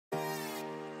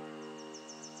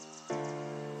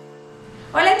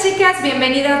Hola chicas,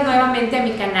 bienvenidas nuevamente a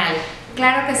mi canal.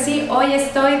 Claro que sí, hoy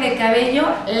estoy de cabello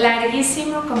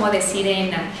larguísimo como de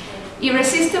sirena.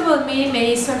 IrresistibleMe me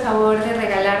hizo el favor de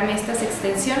regalarme estas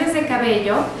extensiones de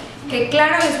cabello que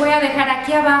claro les voy a dejar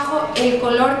aquí abajo el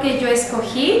color que yo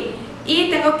escogí. Y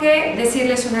tengo que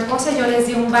decirles una cosa, yo les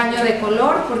di un baño de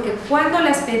color porque cuando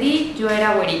las pedí yo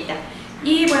era güerita.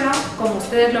 Y bueno, como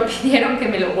ustedes lo pidieron que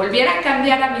me lo volviera a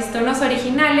cambiar a mis tonos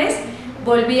originales,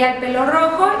 volví al pelo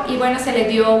rojo y bueno, se le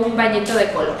dio un bañito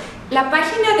de color. La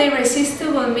página de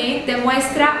IrresistibleMe te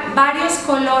muestra varios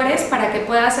colores para que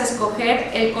puedas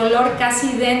escoger el color casi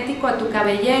idéntico a tu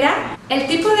cabellera. El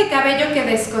tipo de cabello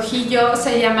que escogí yo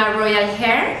se llama Royal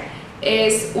Hair.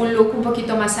 Es un look un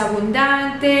poquito más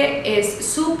abundante, es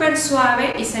súper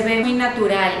suave y se ve muy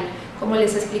natural. Como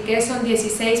les expliqué, son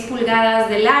 16 pulgadas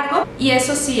de largo y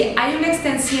eso sí, hay una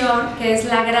extensión que es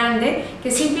la grande,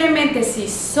 que simplemente si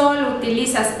solo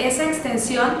utilizas esa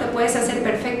extensión te puedes hacer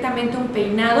perfectamente un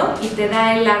peinado y te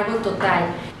da el largo total.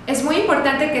 Es muy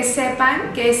importante que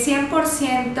sepan que es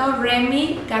 100%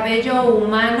 Remy cabello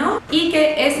humano y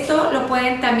que esto lo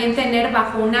pueden también tener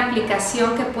bajo una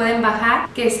aplicación que pueden bajar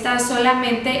que está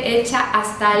solamente hecha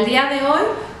hasta el día de hoy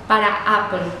para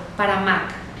Apple, para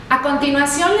Mac. A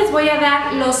continuación les voy a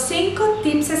dar los 5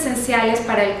 tips esenciales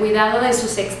para el cuidado de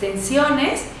sus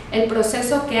extensiones, el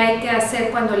proceso que hay que hacer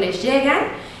cuando les llegan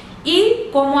y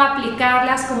cómo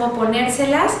aplicarlas, cómo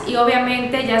ponérselas y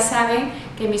obviamente ya saben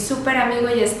que mi súper amigo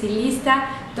y estilista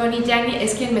JANI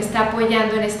es quien me está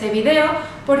apoyando en este video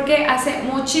porque hace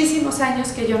muchísimos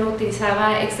años que yo no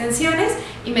utilizaba extensiones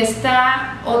y me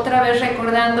está otra vez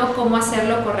recordando cómo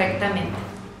hacerlo correctamente.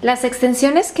 Las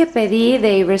extensiones que pedí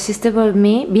de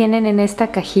IrresistibleMe vienen en esta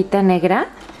cajita negra,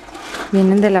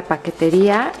 vienen de la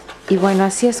paquetería y bueno,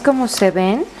 así es como se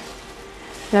ven.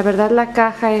 La verdad la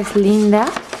caja es linda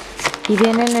y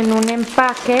vienen en un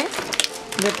empaque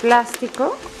de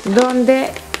plástico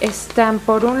donde están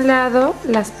por un lado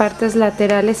las partes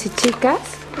laterales y chicas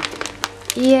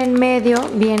y en medio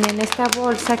viene en esta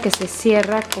bolsa que se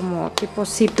cierra como tipo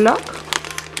Ziploc.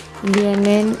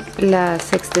 Vienen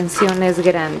las extensiones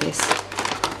grandes.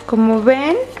 Como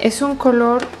ven, es un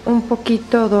color un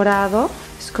poquito dorado,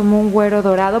 es como un güero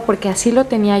dorado porque así lo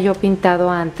tenía yo pintado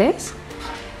antes,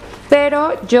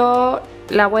 pero yo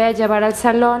la voy a llevar al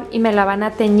salón y me la van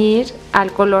a teñir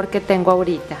al color que tengo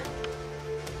ahorita.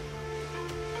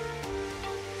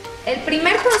 El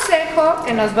primer consejo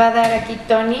que nos va a dar aquí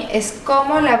Tony es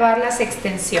cómo lavar las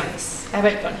extensiones. A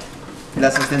ver, Tony.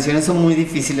 Las extensiones son muy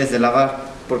difíciles de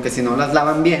lavar porque si no las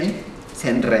lavan bien, se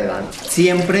enredan.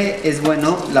 Siempre es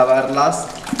bueno lavarlas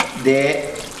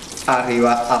de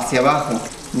arriba hacia abajo.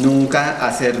 Nunca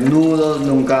hacer nudos,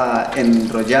 nunca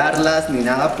enrollarlas ni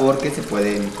nada porque se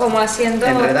pueden como haciendo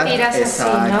enredar. Tiras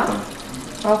Exacto.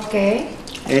 Así, ¿no? Ok.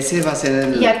 Ese va a ser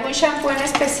el... ¿Y algún shampoo en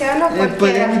especial o cualquiera?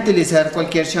 Pueden utilizar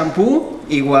cualquier shampoo.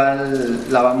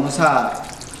 Igual la vamos a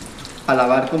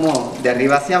lavar como de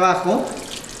arriba hacia abajo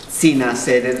sin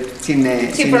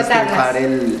estrujar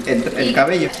el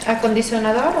cabello.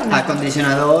 ¿Acondicionador o no?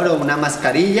 Acondicionador o una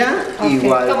mascarilla, okay.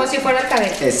 Igual. Como si fuera el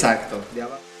cabello. Exacto.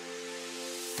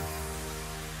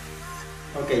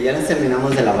 Ok, ya las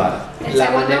terminamos de lavar. La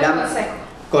manera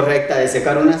correcta de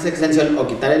secar una extensión o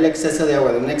quitar el exceso de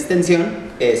agua de una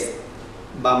extensión es,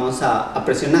 vamos a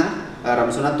presionar,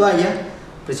 agarramos una toalla,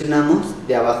 presionamos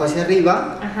de abajo hacia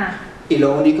arriba. Ajá. Y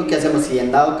lo único que hacemos, si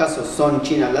en dado caso son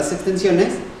chinas las extensiones,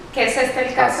 ¿qué es este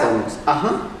el caso? Hacemos,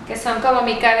 ajá. Que son como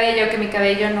mi cabello, que mi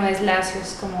cabello no es lacio,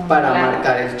 es como para largo.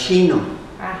 Marcar el chino.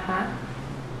 Ajá.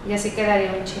 Y así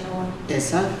quedaría un chino bonito.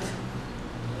 Exacto.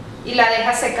 Y la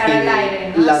dejas secar al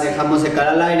aire, ¿no? La dejamos secar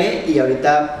al aire y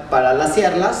ahorita para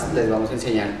laciarlas les vamos a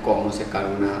enseñar cómo secar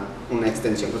una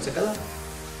extensión con secador.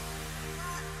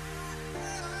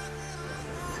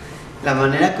 La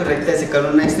manera correcta de secar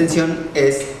una extensión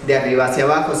es de arriba hacia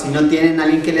abajo. Si no tienen a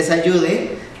alguien que les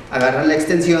ayude, agarran la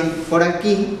extensión por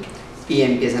aquí y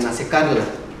empiezan a secarla.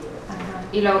 Ajá.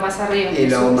 Y luego más arriba. Y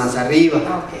luego más arriba.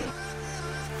 Okay.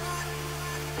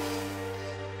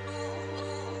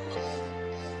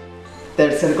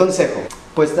 Tercer consejo,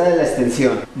 puesta de la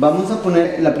extensión. Vamos a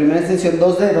poner la primera extensión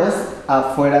 2 dedos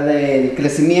afuera del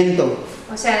crecimiento.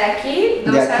 O sea, de aquí,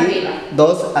 2 arriba.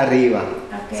 2 arriba.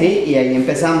 Okay. ¿Sí? Y ahí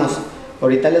empezamos.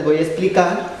 Ahorita les voy a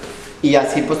explicar y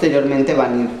así posteriormente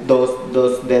van a ir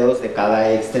dos dedos de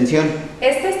cada extensión.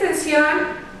 Esta extensión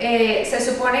se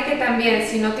supone que también,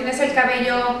 si no tienes el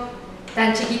cabello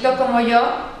tan chiquito como yo,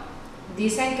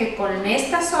 dicen que con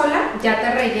esta sola ya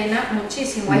te rellena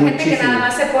muchísimo. Hay gente que nada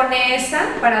más se pone esa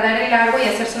para dar el largo y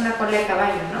hacerse una cola de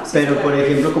caballo, ¿no? Pero por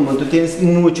ejemplo, como tú tienes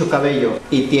mucho cabello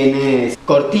y tienes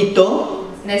cortito,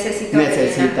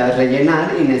 necesitas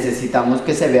rellenar y necesitamos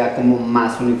que se vea como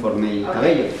más uniforme el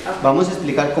cabello. Vamos a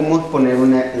explicar cómo poner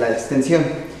la extensión.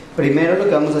 Primero lo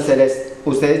que vamos a hacer es,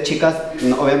 ustedes chicas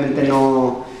obviamente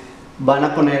no van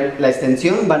a poner la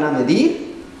extensión, van a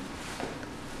medir.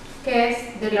 ¿Qué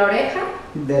es? ¿De la oreja?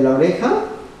 De la oreja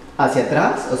hacia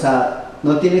atrás, o sea,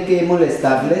 no tiene que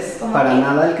molestarles para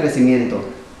nada el crecimiento.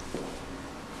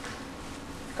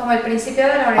 Como el principio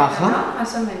de la oreja, ¿no?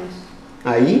 Más o menos.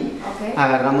 Ahí,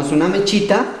 agarramos una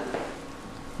mechita,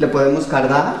 le podemos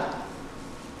cardar.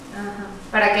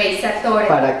 Para que se atore.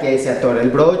 Para que se atore el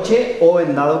broche, o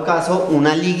en dado caso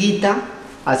una liguita,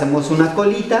 hacemos una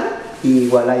colita y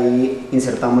igual ahí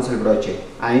insertamos el broche.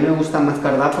 A mí me gusta más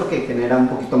cardar porque genera un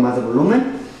poquito más de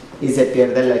volumen y se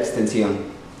pierde la extensión.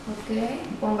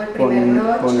 Pongo el primer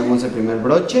broche. Ponemos el primer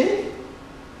broche,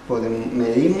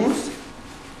 medimos,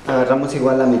 agarramos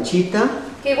igual la mechita.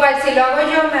 Que igual si lo hago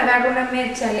yo me agarro una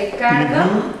mecha, le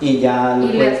cargo y ya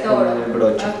le puedes poner el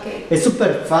broche. Es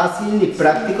súper fácil y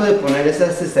práctico de poner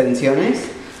esas extensiones.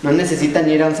 No necesitan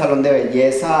ir a un salón de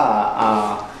belleza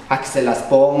a que se las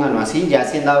pongan o así. Ya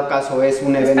si en dado caso es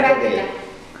un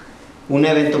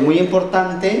evento muy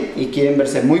importante y quieren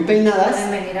verse muy peinadas,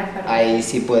 ahí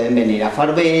sí pueden venir a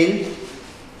FARBELLE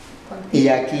y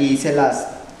aquí se las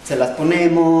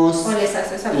ponemos, o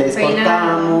les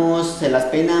cortamos, se las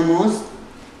peinamos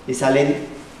y salen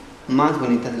más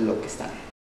bonitas de lo que están.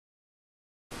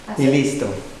 Y listo.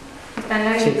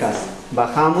 Chicas,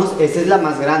 bajamos, esta es la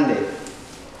más grande.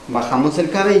 Bajamos el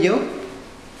cabello.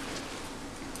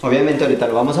 Obviamente ahorita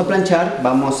lo vamos a planchar,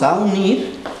 vamos a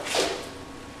unir.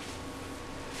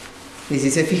 Y si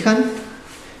se fijan,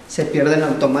 se pierde en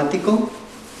automático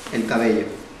el cabello.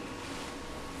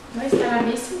 No, está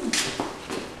larguísimo.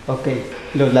 Ok,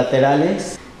 los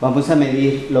laterales, vamos a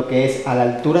medir lo que es a la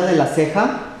altura de la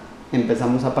ceja.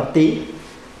 Empezamos a partir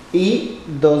y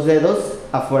 2 dedos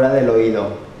afuera del oído.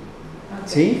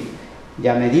 ¿Sí?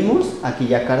 Ya medimos, aquí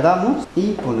ya cardamos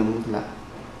y ponemos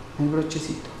el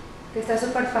brochecito. Que está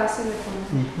súper fácil de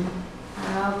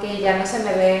poner. Ok, ya no se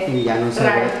me ve y ya no se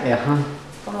raro, ve,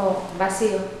 como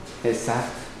vacío.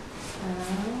 Exacto.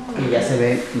 Y ya se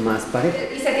ve más parejo.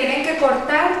 ¿Y se tienen que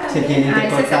cortar también? Se tienen que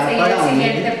cortar ese sería el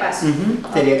siguiente paso.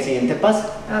 Sería el siguiente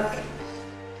paso.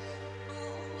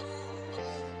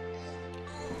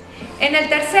 En el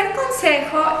tercer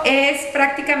consejo es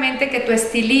prácticamente que tu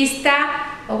estilista,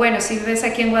 o bueno, si ves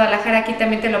aquí en Guadalajara, aquí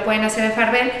también te lo pueden hacer en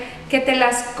FARBELLE, que te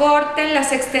las corten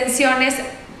las extensiones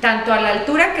tanto a la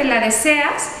altura que la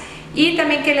deseas y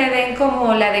también que le den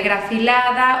como la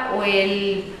degrafilada o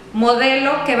el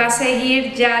modelo que va a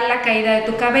seguir ya la caída de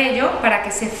tu cabello para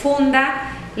que se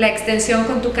funda la extensión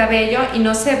con tu cabello y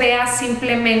no se vea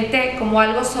simplemente como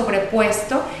algo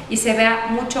sobrepuesto y se vea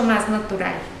mucho más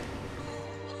natural.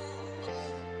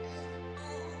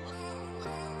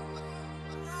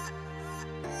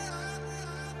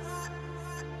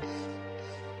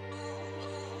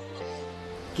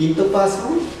 Quinto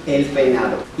paso, el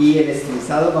peinado y el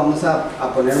estilizado. Vamos a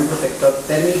poner un protector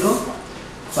térmico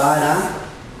para,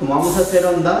 como vamos a hacer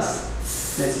ondas,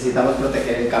 necesitamos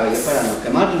proteger el cabello para no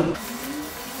quemarlo.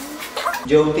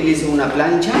 Yo utilizo una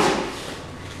plancha,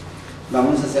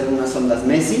 vamos a hacer unas ondas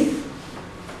Messi.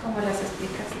 ¿Cómo las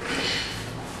explicas?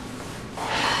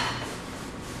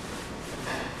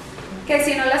 Que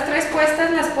si no las traes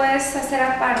puestas las puedes hacer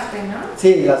aparte, ¿no?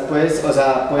 Sí, las puedes, o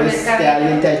sea, puedes que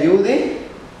alguien te ayude.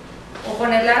 O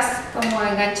ponerlas como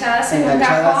enganchadas en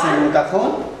un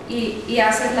cajón y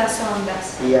haces las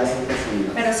ondas.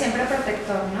 Pero siempre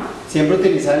protector, ¿no? Siempre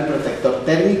utilizar el protector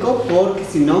térmico porque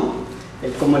si no,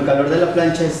 como el calor de la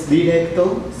plancha es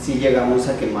directo, si llegamos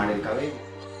a quemar el cabello.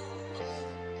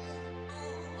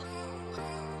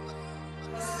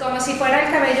 Como si fuera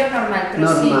el cabello normal,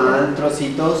 trocito. Normal,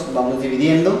 trocitos, vamos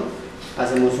dividiendo,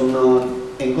 hacemos uno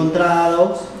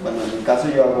encontrados, bueno en mi caso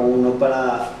yo hago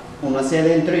uno hacia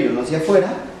adentro y uno hacia afuera.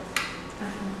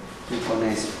 Y con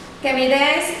eso. Que mi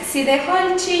idea es, si dejo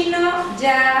el chino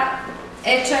ya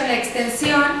hecho en la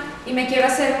extensión y me quiero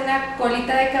hacer una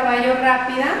colita de caballo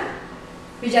rápida,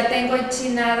 pues ya tengo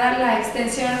enchinada la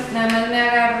extensión, nada más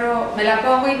me la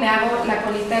pongo y me hago la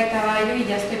colita de caballo y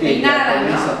ya estoy peinada,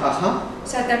 ¿no? O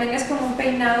sea, también es como un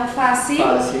peinado fácil.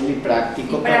 Fácil y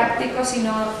práctico. Y práctico si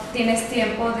no tienes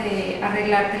tiempo de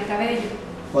arreglarte el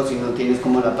cabello. O si no tienes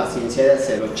como la paciencia de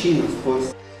hacer los chinos,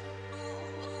 pues.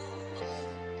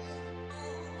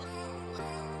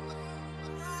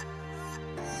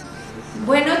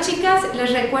 Bueno chicas,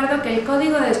 les recuerdo que el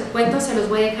código de descuento se los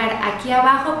voy a dejar aquí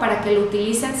abajo para que lo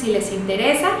utilicen si les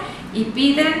interesa y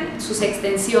piden sus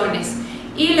extensiones.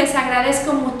 Y les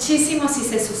agradezco muchísimo si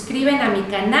se suscriben a mi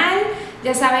canal,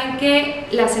 Ya saben que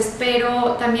las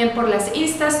espero también por las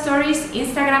Insta Stories,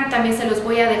 Instagram también se los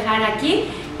voy a dejar aquí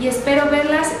y espero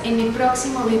verlas en mi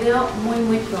próximo video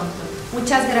muy pronto.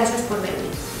 Muchas gracias por verme.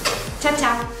 Chao,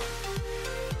 chao.